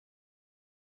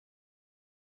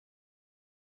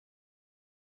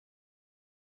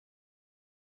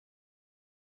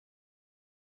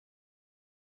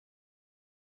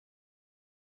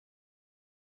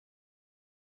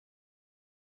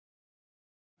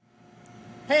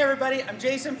Hey everybody, I'm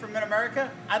Jason from Mid-America.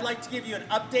 I'd like to give you an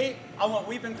update on what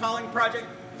we've been calling Project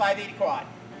 580 Quad.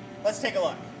 Let's take a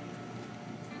look.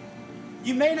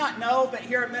 You may not know, but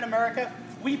here at Mid-America,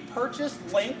 we purchased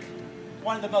Link,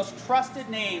 one of the most trusted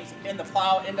names in the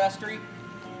plow industry.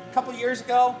 A couple years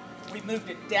ago, we moved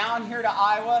it down here to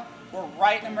Iowa. We're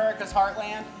right in America's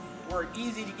heartland. We're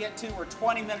easy to get to. We're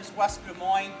 20 minutes west of Des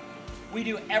Moines. We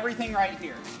do everything right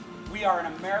here. We are an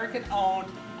American-owned,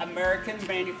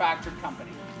 American-manufactured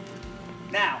company.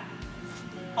 Now,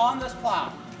 on this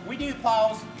plow, we do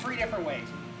plows three different ways.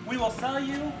 We will sell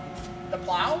you the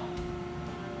plow.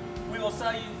 We will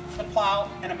sell you the plow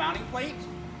and a mounting plate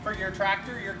for your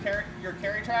tractor, your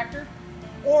carry tractor.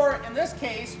 Or in this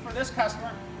case, for this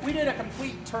customer, we did a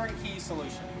complete turnkey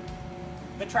solution.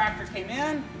 The tractor came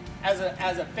in as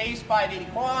a base 580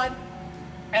 quad,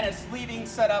 and it's leaving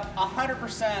set up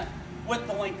 100% with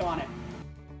the Link on it.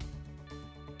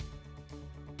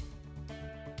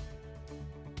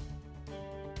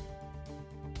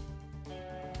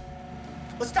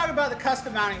 Let's talk about the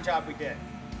custom mounting job we did.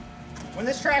 When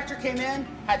this tractor came in,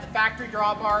 had the factory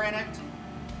drawbar in it,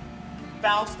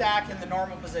 valve stack in the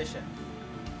normal position.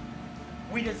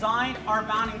 We designed our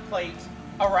mounting plate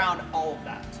around all of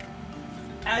that.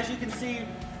 As you can see,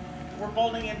 we're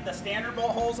bolting in the standard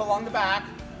bolt holes along the back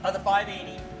of the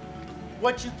 580.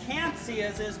 What you can't see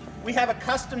is we have a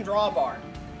custom drawbar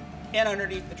in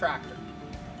underneath the tractor.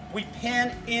 We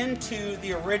pin into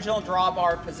the original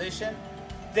drawbar position,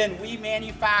 then we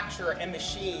manufacture and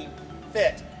machine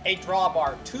fit a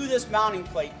drawbar to this mounting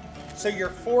plate, so your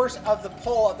force of the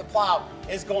pull of the plow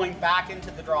is going back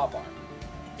into the drawbar.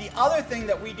 The other thing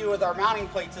that we do with our mounting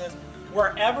plates is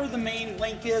wherever the main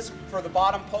link is for the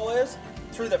bottom pull is,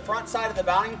 through the front side of the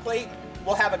mounting plate,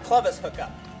 we'll have a clevis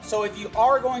hookup. So if you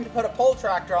are going to put a pull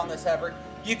tractor on this effort,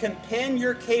 you can pin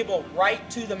your cable right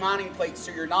to the mounting plate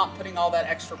so you're not putting all that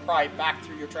extra pry back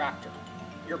through your tractor.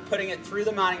 You're putting it through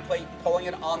the mounting plate, pulling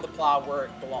it on the plow where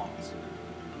it belongs.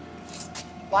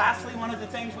 Lastly, one of the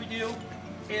things we do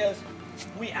is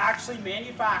we actually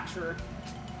manufacture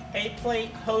a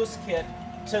plate hose kit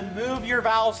to move your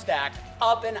valve stack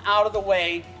up and out of the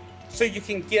way so you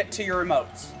can get to your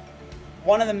remotes.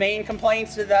 One of the main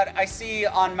complaints that I see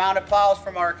on mounted plows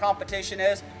from our competition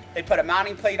is they put a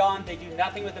mounting plate on, they do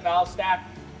nothing with the valve stack,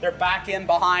 they're back in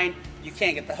behind, you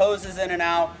can't get the hoses in and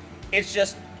out.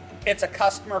 It's a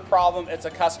customer problem, it's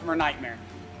a customer nightmare.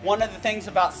 One of the things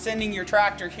about sending your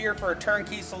tractor here for a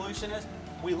turnkey solution is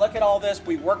we look at all this,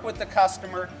 we work with the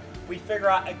customer, we figure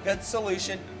out a good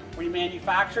solution, we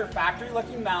manufacture factory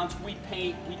looking mounts, we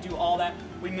paint, we do all that,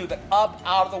 we move it up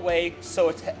out of the way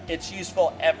so it's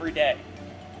useful every day.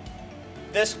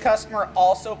 This customer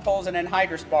also pulls an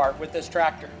anhydrous bar with this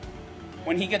tractor.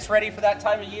 When he gets ready for that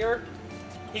time of year,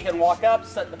 he can walk up,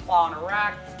 set the plow on a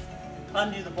rack,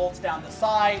 undo the bolts down the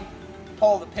side,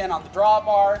 pull the pin on the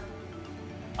drawbar,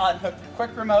 unhook the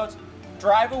quick remotes,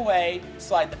 drive away,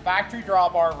 slide the factory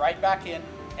drawbar right back in,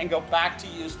 and go back to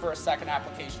use for a second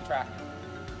application tractor.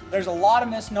 There's a lot of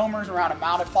misnomers around a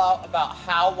mounted plow about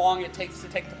how long it takes to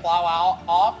take the plow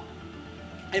off.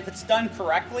 If it's done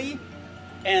correctly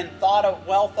and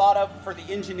well thought of for the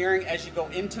engineering as you go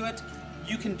into it,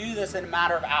 you can do this in a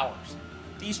matter of hours.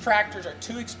 These tractors are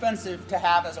too expensive to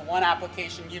have as a one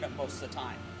application unit most of the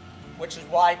time, which is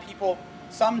why people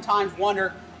sometimes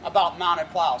wonder about mounted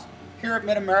plows. Here at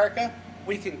Mid-America,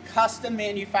 we can custom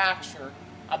manufacture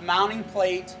a mounting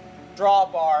plate,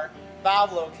 drawbar,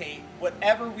 valve locate,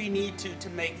 whatever we need to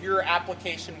make your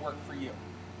application work for you.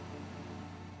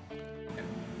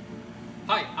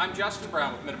 Hi, I'm Justin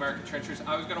Brown with Mid-America Trenchers.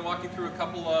 I was going to walk you through a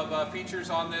couple of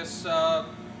features on this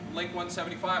Link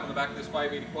 175 on the back of this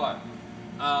 580 quad.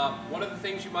 One of the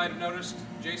things you might have noticed,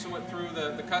 Jason went through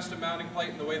the custom mounting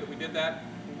plate and the way that we did that.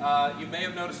 You may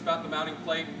have noticed about the mounting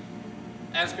plate,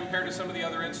 as compared to some of the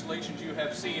other installations you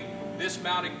have seen, this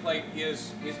mounting plate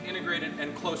is integrated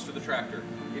and close to the tractor.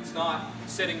 It's not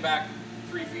sitting back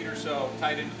 3 feet or so,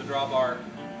 tied into the drawbar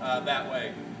that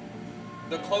way.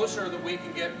 The closer that we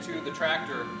can get to the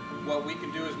tractor, what we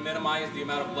can do is minimize the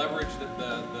amount of leverage that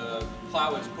the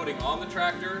plow is putting on the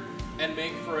tractor and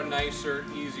make for a nicer,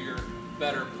 easier,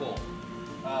 better pull.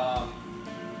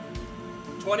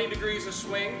 20 degrees of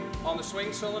swing on the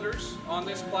swing cylinders on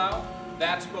this plow.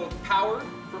 That's both power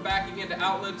for backing into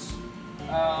outlets,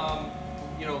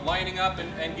 lining up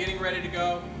and getting ready to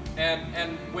go,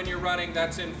 and when you're running,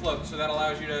 that's in float, so that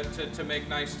allows you to make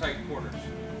nice tight corners.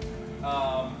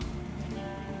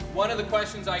 One of the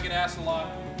questions I get asked a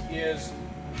lot is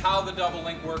how the double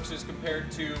link works as compared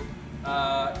to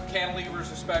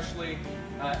cantilevers especially,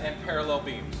 and parallel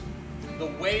beams. The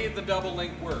way the double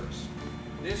link works,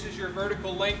 this is your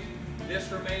vertical link, This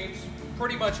remains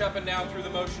pretty much up and down through the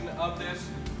motion of this.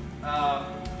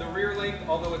 The rear link,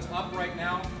 although it's up right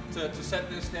now to set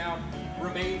this down,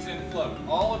 remains in float.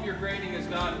 All of your grading is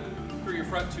done through your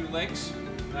front two links,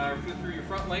 through your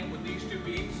front link with these two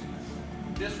beams.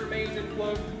 This remains in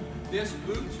float. This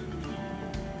boot,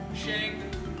 shank,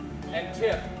 and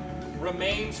tip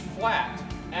remains flat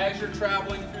as you're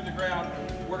traveling through the ground.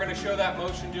 We're going to show that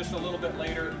motion just a little bit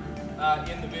later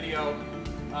in the video.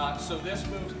 So this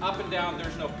moves up and down.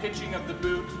 There's no pitching of the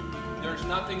boot. There's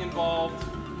nothing involved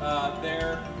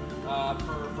there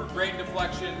for grade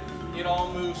deflection. It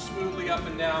all moves smoothly up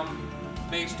and down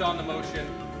based on the motion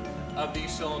of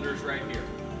these cylinders right here.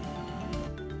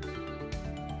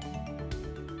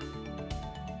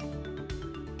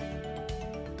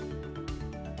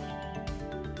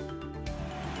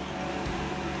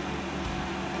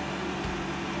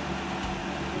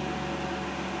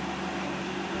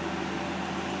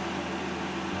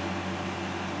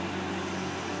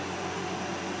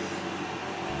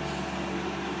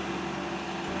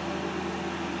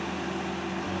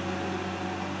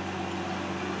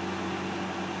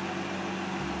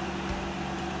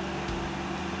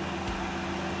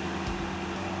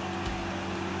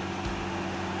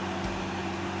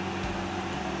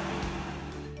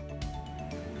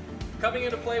 Coming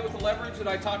into play with the leverage that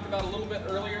I talked about a little bit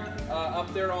earlier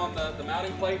up there on the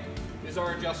mounting plate is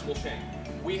our adjustable shank.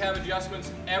 We have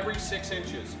adjustments every 6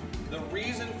 inches. The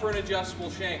reason for an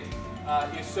adjustable shank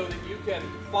is so that you can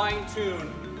fine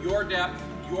tune your depth,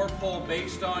 your pull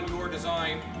based on your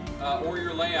design or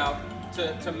your layout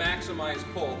to maximize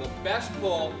pull. The best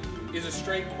pull is a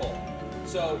straight pull.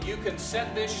 So you can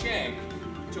set this shank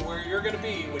to where you're going to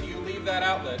be when you leave that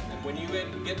outlet and when you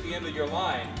get to the end of your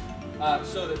line,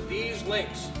 so that these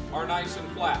links are nice and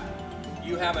flat.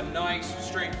 You have a nice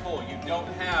straight pull. You don't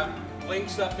have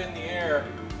links up in the air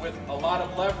with a lot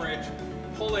of leverage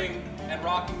pulling and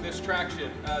rocking this tractor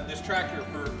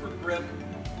for grip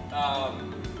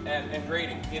and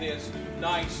grading. It is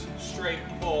nice, straight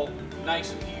pull,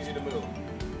 nice and easy to move.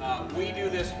 We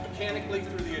do this mechanically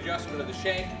through the adjustment of the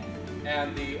shank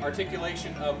and the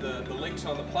articulation of the links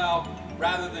on the plow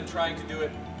rather than trying to do it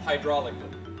hydraulically.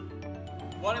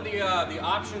 One of the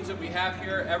options that we have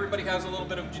here, everybody has a little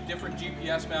bit of different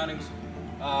GPS mountings,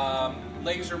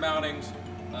 laser mountings,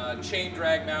 chain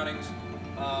drag mountings,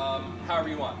 however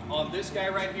you want. On this guy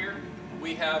right here,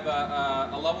 we have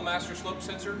a level master slope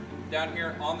sensor down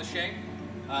here on the shank.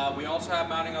 We also have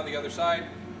mounting on the other side.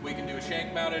 We can do a shank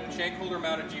holder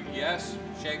mounted GPS,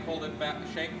 shank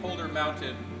holder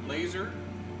mounted laser,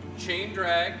 chain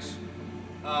drags,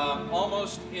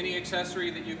 almost any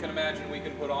accessory that you can imagine we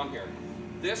can put on here.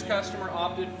 This customer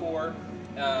opted for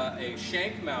a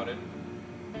shank-mounted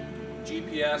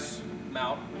GPS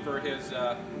mount for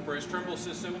his Trimble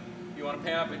system. You want to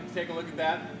pan up and take a look at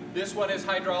that. This one is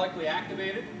hydraulically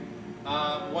activated.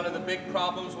 One of the big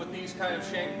problems with these kind of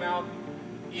shank mount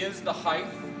is the height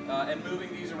and moving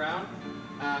these around.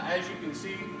 As you can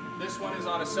see, this one is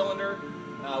on a cylinder.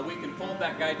 We can fold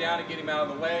that guy down and get him out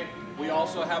of the way. We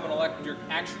also have an electric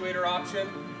actuator option,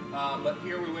 but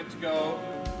here we went to go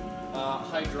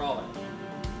hydraulic.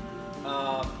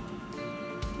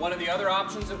 One of the other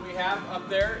options that we have up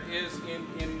there is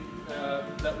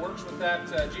that works with that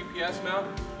GPS mount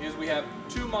is we have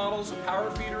 2 models of power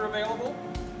feeder available,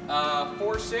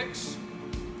 4.6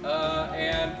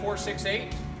 and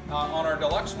 4.6.8 on our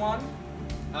deluxe one.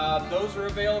 Those are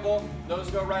available. Those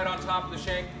go right on top of the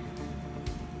shank.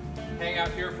 Hang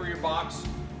out here for your box.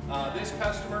 This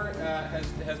customer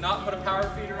has not put a power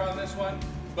feeder on this one,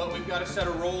 but we've got a set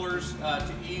of rollers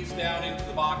to ease down into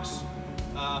the box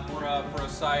for a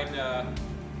side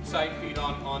feed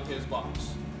on his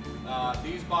box.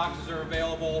 These boxes are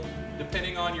available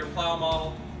depending on your plow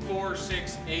model, 4,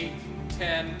 6, 8,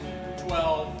 10,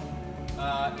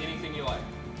 12, anything you like.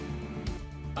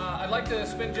 I'd like to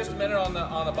spend just a minute on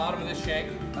the bottom of this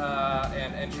shank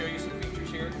and show you some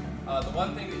features here. The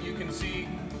one thing that you can see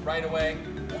right away,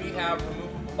 we have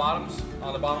removable bottoms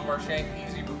on the bottom of our shank,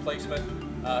 easy replacement.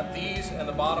 These and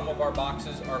the bottom of our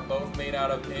boxes are both made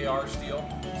out of AR steel,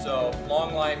 so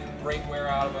long life, great wear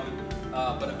out of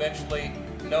them, but eventually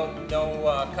no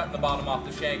cutting the bottom off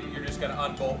the shank. You're just going to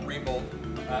unbolt, rebolt,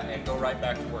 and go right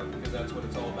back to work, because that's what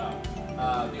it's all about.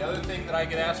 The other thing that I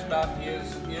get asked about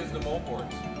is the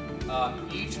moldboards.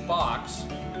 Each box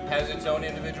has its own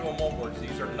individual moldboards.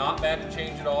 These are not bad to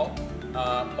change at all.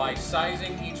 By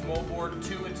sizing each moldboard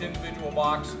to its individual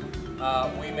box,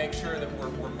 we make sure that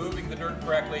we're moving the dirt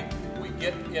correctly. We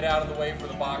get it out of the way for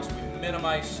the box. We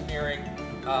minimize smearing.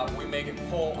 We make it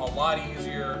pull a lot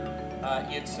easier.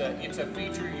 It's a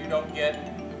feature you don't get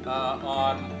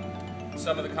on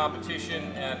some of the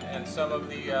competition and some of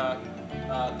the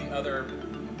other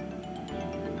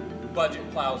budget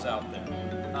plows out there.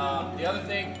 The other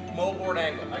thing, moldboard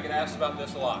angle. I get asked about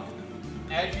this a lot.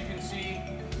 As you can see,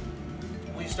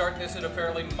 we start this at a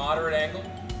fairly moderate angle.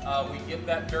 We get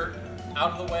that dirt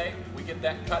out of the way, we get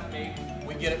that cut made,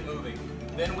 we get it moving.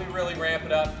 Then we really ramp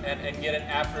it up and get it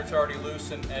after it's already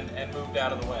loose and moved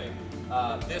out of the way.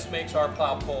 This makes our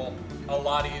plow pull a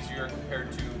lot easier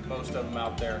compared to most of them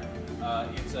out there.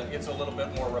 It's a little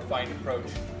bit more refined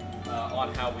approach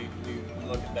on how we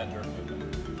look at that dirt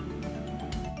movement.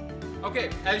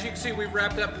 Okay, as you can see, we've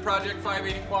wrapped up the Project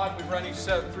 580 quad. We've run you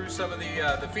through some of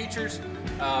the features,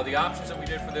 the options that we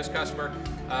did for this customer.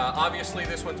 Obviously,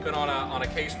 this one's been on a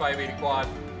Case 580 quad.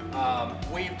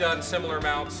 We've done similar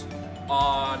mounts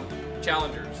on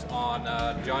Challengers, on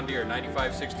John Deere.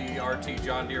 9560 RT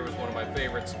John Deere was one of my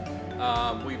favorites.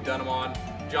 We've done them on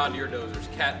John Deere dozers,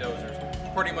 cat dozers.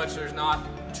 Pretty much there's not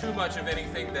too much of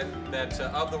anything that's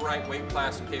of the right weight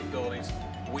class and capabilities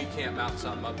we can't mount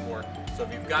something up for. So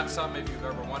if you've got something, if you've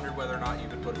ever wondered whether or not you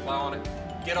could put a plow on it,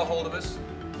 get a hold of us,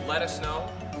 let us know.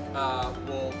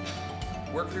 We'll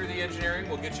work through the engineering,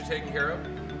 we'll get you taken care of.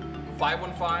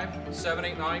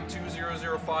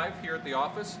 515-789-2005 here at the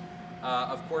office.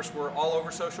 Of course, we're all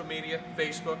over social media,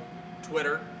 Facebook,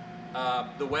 Twitter,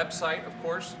 the website, of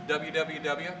course,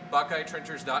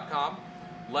 www.buckeyetrenchers.com.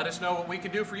 Let us know what we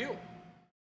can do for you.